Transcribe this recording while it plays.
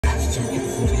talking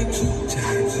 42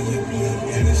 times in your blood,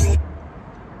 and it's like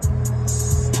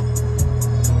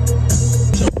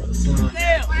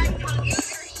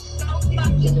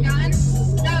fucking done.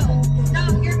 No,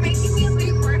 you're making me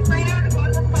leave work right now to go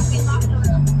to the fucking locker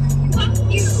room. Fuck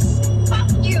you.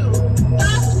 Fuck you.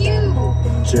 Fuck you.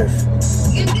 Jeff.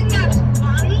 You think that's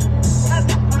funny?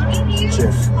 That's funny to you?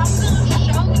 Jeff. I'm gonna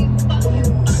show you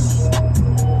fucking funny.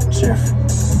 Jeff.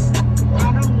 I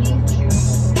don't need you.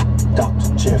 Dr.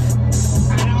 Jeff.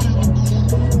 I don't need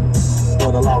you.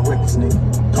 What a lot of records, nigga.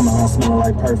 Coming home smelling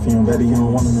like perfume. Baby, you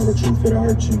don't wanna know the truth, it'll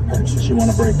hurt you. She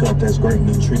wanna break up, that's great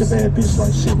news. Treat a bad bitch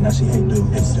like shit, now she hate dude.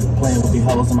 Playing with these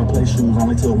hoes in my play shoes.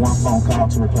 Only took one phone call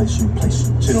to replace you.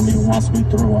 Cheat on me once, we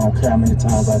through. I don't care how many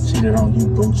times I cheated on you,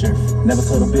 boo. Jeff. Never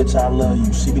told a bitch I love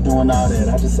you. She be doing all that,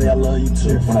 I just say I love you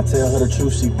too. When I tell her the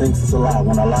truth, she thinks it's a lie.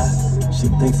 When I lie, she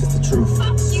thinks it's the truth.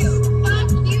 Fuck you.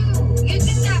 Fuck you. You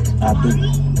think that's I do.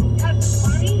 funny? That's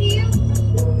funny to you?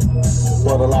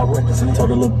 Bought a lot of records and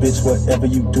told a little bitch, whatever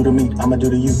you do to me, I'ma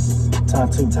do to you. Time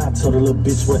two, told a little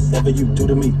bitch, whatever you do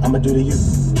to me, I'ma do to you.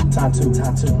 Time two,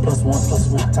 plus one,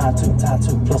 time two,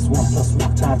 plus one,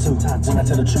 time two. When I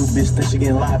tell the truth, bitch, think she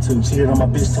getting lied to. Cheated on my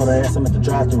bitch, told her ass I'm at the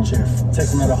drive-thru.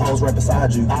 Texting other hoes right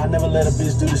beside you. I never let a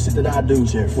bitch do the shit that I do.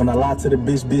 When I lie to the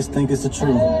bitch, think it's the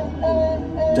truth.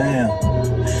 Damn.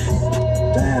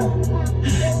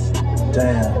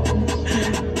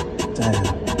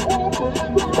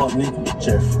 Fuck nigga,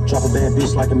 Jeff. Drop a bad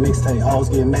bitch like a mixtape. Always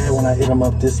get mad when I hit him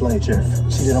up this late, Jeff.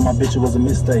 Cheated on my bitch, it was a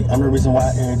mistake. I'm the reason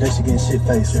why every day she getting shit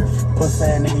faced, Jeff. Pussy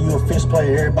ass nigga, you a fish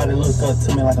player. Everybody look up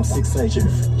to me like I'm 6'8", Jeff.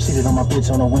 Cheated on my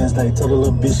bitch on a Wednesday. Told a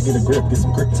little bitch get a grip, get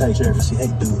some grip tape, Jeff. She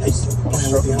hate dude,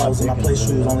 playing with these hoes in my play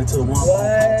shoes. Only took one phone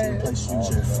call to replace you,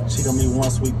 Jeff. Cheat on me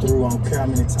once, we through. I don't care how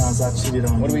many times I cheated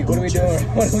on you. What are we doing?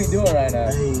 What are we doing right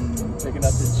now? Hey, Picking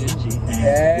up the gingy.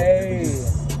 Hey.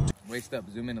 Waist up,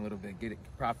 zoom in a little bit, get it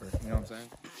proper, you know what I'm saying?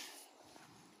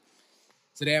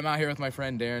 Today I'm out here with my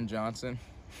friend Darren Johnson.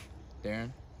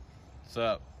 Darren. What's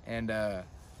up? And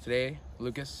today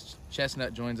Lucas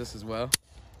Chestnut joins us as well.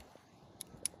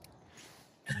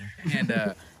 And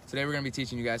today we're gonna be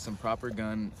teaching you guys some proper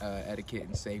gun etiquette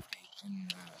and safety. And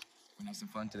we're gonna have some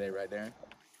fun today, right, Darren?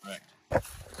 Right.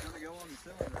 It's gonna go on the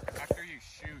cylinder. After you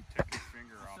shoot, take your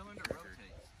finger off. The cylinder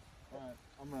rotates.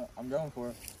 Alright, I'm going for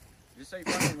it. Just say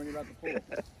fire when you're about to pull.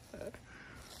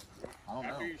 I don't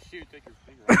After know. you shoot, take your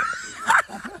finger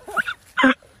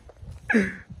off.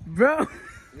 Bro!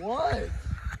 What?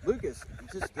 Lucas,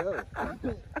 just go. Why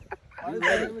is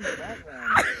that in the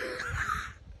background?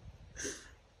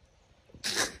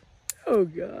 Oh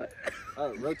god.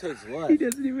 Oh, it rotates left. He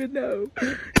doesn't even know.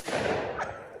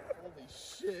 Holy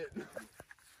shit.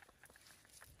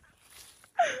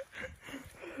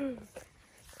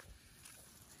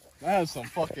 That was some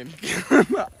fucking...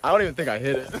 I don't even think I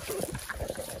hit it.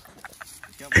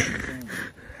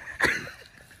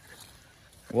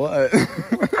 What?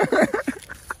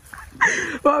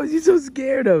 Why was you so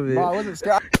scared of it? No, I wasn't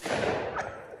scared.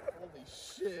 Holy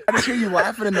shit. I just hear you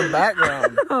laughing in the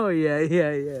background. Oh yeah.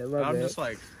 I'm just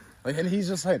like, and he's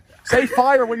just like, say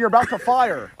fire when you're about to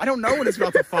fire. I don't know when it's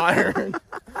about to fire.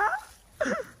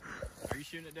 Are you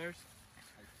shooting it, Darius?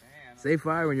 Say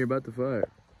fire when you're about to fire.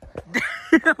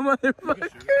 Motherfucker.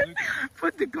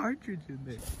 Put the cartridge in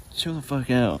there. Chill the fuck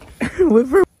out.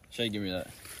 Whipper. Shay, give me that.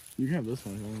 You can have this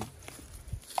one.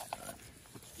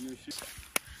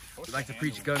 We like to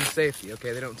preach gun safety.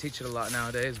 Okay, they don't teach it a lot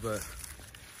nowadays, but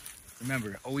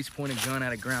remember, always point a gun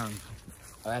at the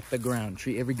ground.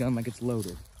 Treat every gun like it's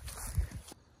loaded.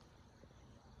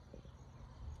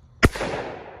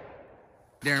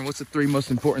 Darren, what's the 3 most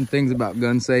important things about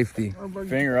gun safety?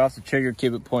 Finger off the trigger,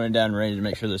 keep it pointed down range to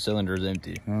make sure the cylinder is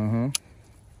empty. I'm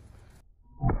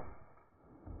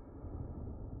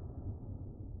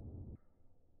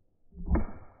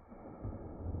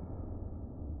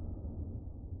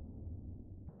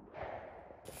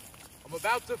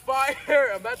about to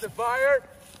fire.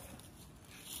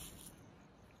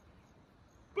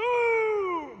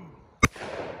 Boom!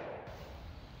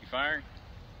 You firing?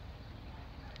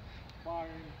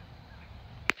 Firing.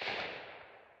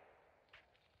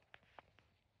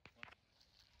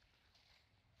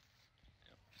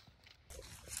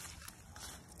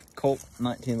 Colt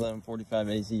 1911 45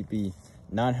 ACP,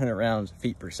 900 rounds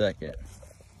feet per second.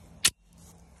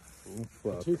 Oh,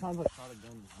 fuck. 2 times I shot a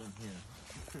gun has been here.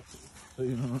 So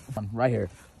you know. Right here.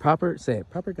 Proper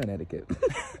gun etiquette.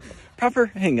 Proper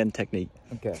handgun technique.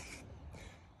 Okay.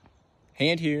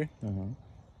 Hand here.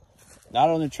 Not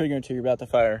on the trigger until you're about to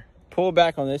fire. Pull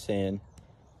back on this hand.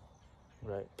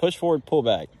 Right. Push forward, pull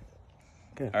back.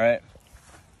 Okay. All right.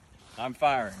 I'm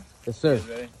firing. Yes, sir.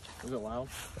 Ready? Is it loud?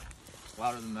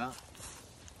 Louder than that.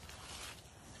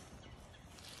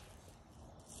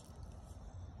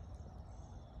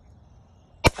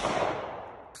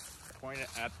 Point it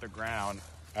at the ground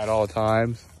at all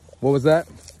times. What was that?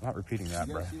 I'm not repeating that,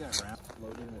 bro. See that ramp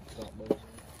loaded and it stopped motion?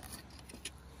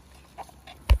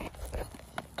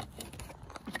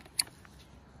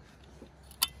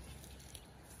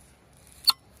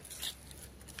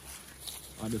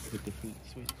 I just hit the feet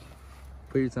switch.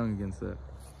 Put your tongue against that.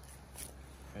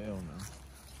 Hell no.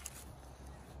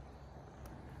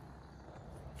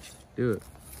 Do it.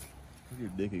 Put your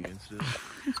dick against it.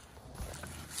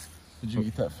 Did you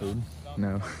eat that food?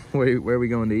 No. Where are we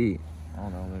going to eat? I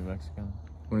don't know, maybe Mexican.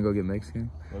 Want to go get Mexican?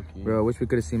 Low-key. Bro, I wish we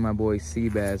could have seen my boy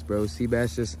Seabass, bro.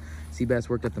 Seabass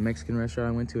worked at the Mexican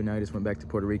restaurant I went to, and now he just went back to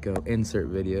Puerto Rico. Insert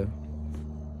video.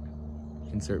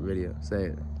 Insert video. Say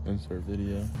it. Insert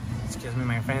video. Excuse me,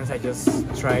 my friends, I just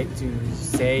tried to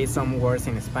say some words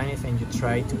in Spanish and you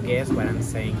try to guess what I'm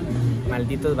saying.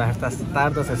 Malditos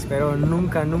bastardos, espero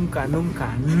nunca, nunca,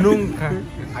 nunca, nunca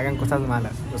hagan cosas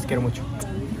malas. Los quiero mucho.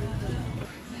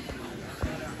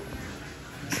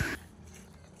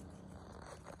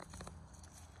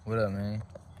 What up, man?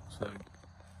 So,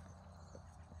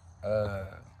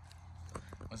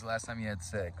 When's the last time you had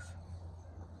sex?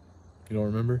 you don't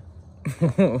remember?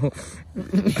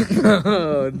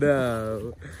 Oh,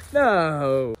 no.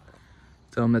 No.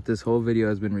 Tell them that this whole video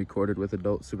has been recorded with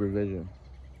adult supervision.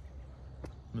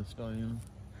 Miss Diana.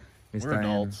 Miss We're Diana.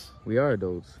 adults. We are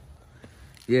adults.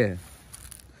 Yeah.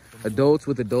 Adults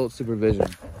with adult supervision.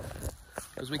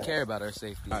 Because we care about our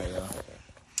safety. Alright, yeah.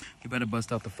 You better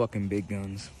bust out the fucking big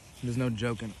guns. There's no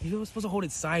joking. You're supposed to hold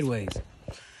it sideways.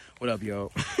 What up,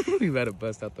 yo? You better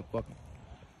bust out the fucking...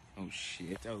 Oh,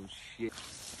 shit. Oh, shit.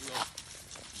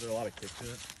 Is there a lot of kick to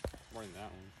it? More than that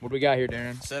one. What do we got here,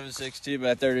 Darren? 7.62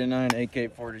 by 39,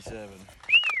 AK-47. That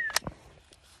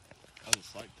was a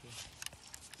sight,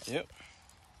 too. Yep.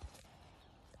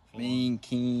 Mean,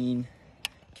 keen,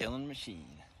 killing machine.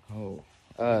 Oh.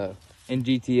 In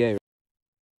GTA.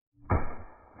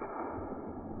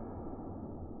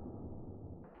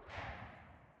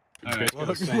 Alright, let's get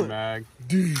the same mag.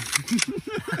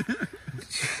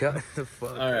 Shut the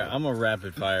fuck Alright, I'm gonna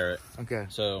rapid fire it. Okay.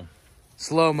 So,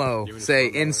 Slow-mo. Give it a Say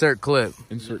slow-mo. insert clip.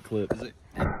 insert clip.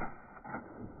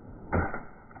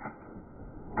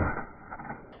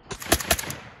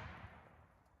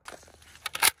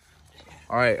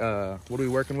 All right, what are we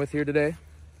working with here today?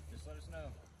 Just let us know.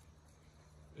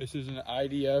 This is an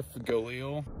IDF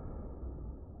Galil.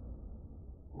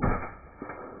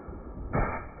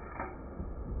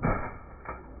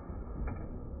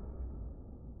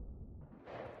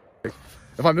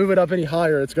 If I move it up any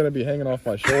higher, it's gonna be hanging off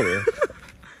my shoulder.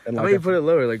 And How about you put it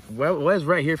lower? Like, what does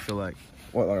right here feel like?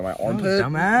 what, like my Oh, armpit?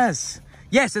 dumbass.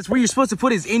 Yes, that's where you're supposed to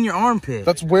put is in your armpit.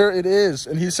 That's where it is,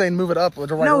 and he's saying move it up to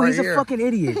right, No, right he's here. a fucking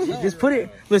idiot. Just put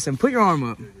it. Listen, put your arm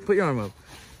up. Put your arm up.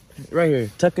 Right here.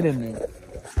 Tuck it in there.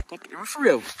 For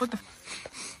real. Put the.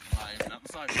 I'm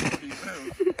sorry,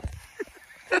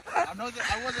 I know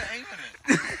that I wasn't aiming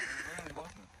it.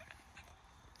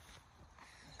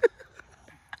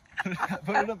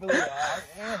 Put it up a little. I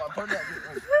am. I'm putting it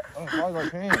as hard as I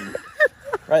can.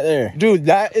 Right there. Dude,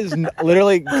 that is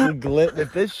literally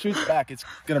if this shoots back, it's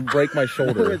gonna break my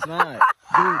shoulder. No, it's not.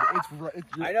 Dude, it's right.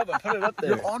 I know, but put it up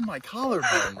there. You're on my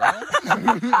collarbone, bro.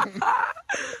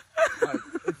 Like,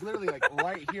 it's literally like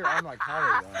right here on my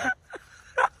collarbone.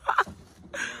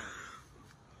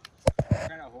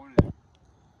 Kind of holding it.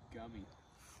 Gummy.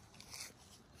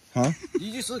 Huh?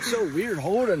 You just look so weird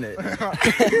holding it.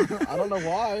 I don't know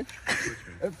why.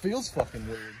 It feels fucking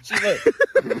weird. See, look.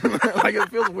 Like it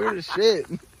feels weird as shit.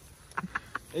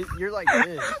 You're like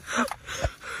this.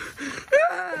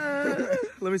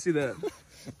 Let me see that.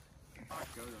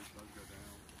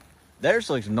 Theirs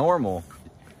looks normal.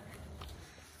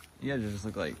 You guys just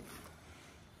look like.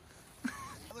 It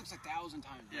looks 1,000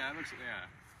 times. Yeah, it looks. Yeah.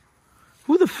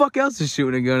 Who the fuck else is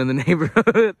shooting a gun in the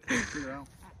neighborhood? Figure out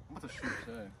what the shoot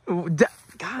say.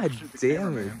 God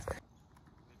damn it.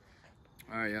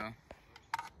 All right, y'all.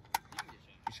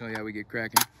 Show you how we get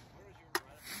cracking.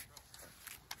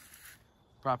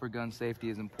 Proper gun safety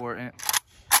is important.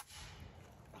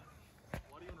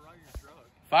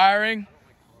 Firing.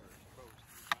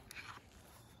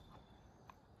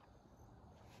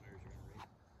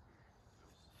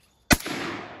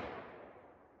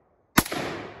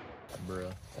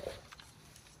 Bruh.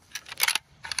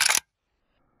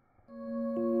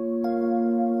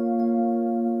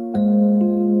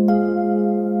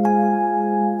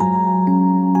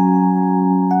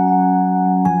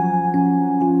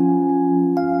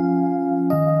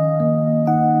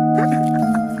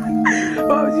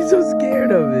 Why was you so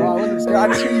scared of it? I wasn't scared.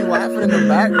 you laughing in the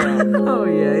background. Oh,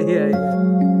 yeah.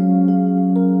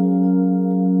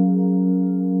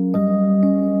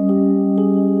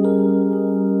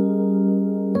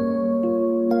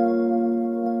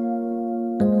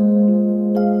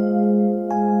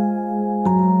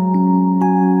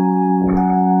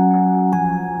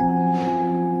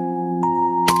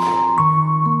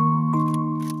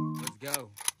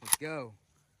 Let's go.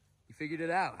 You figured it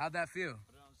out. How'd that feel?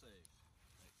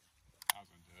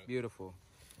 Beautiful.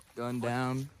 Gun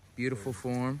down. Beautiful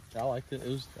form. I liked it.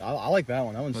 I like that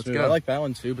one. That one's smooth. I like that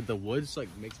one too, but the woods like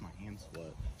makes my hands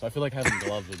sweat. So I feel like having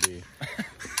gloves would be.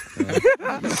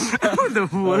 The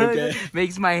wood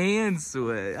makes my hands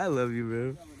sweat. I love you,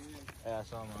 bro. Yeah,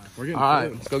 so am I. We're getting All right,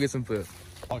 food. let's go get some food.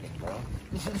 Fucking, bro.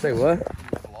 Say what?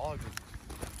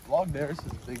 Vlog there's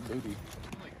his big booty.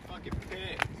 Like fucking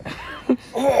pig.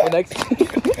 The next.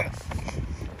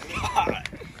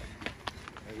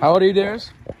 How old are you,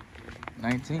 Darius?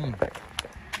 19.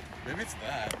 Maybe it's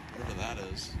that. Whatever that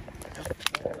is.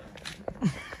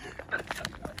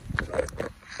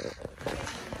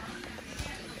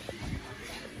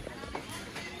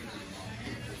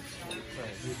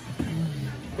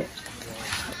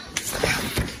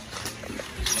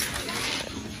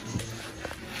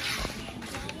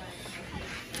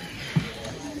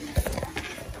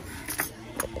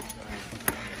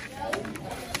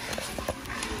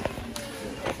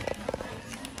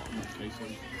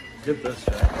 Give this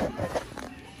shot.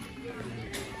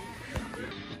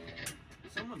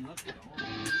 Someone left it on.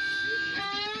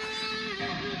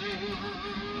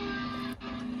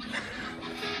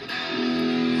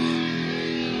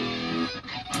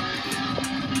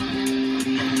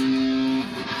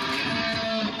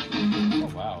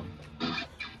 Oh wow.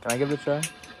 Can I give it a try?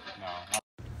 No.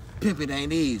 Pimping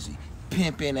ain't easy.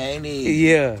 Pimping ain't easy.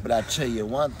 Yeah. But I tell you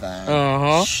one thing.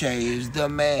 Uh-huh. Shay's the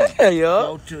man. Yeah.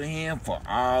 Go to him for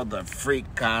all the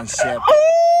freak concept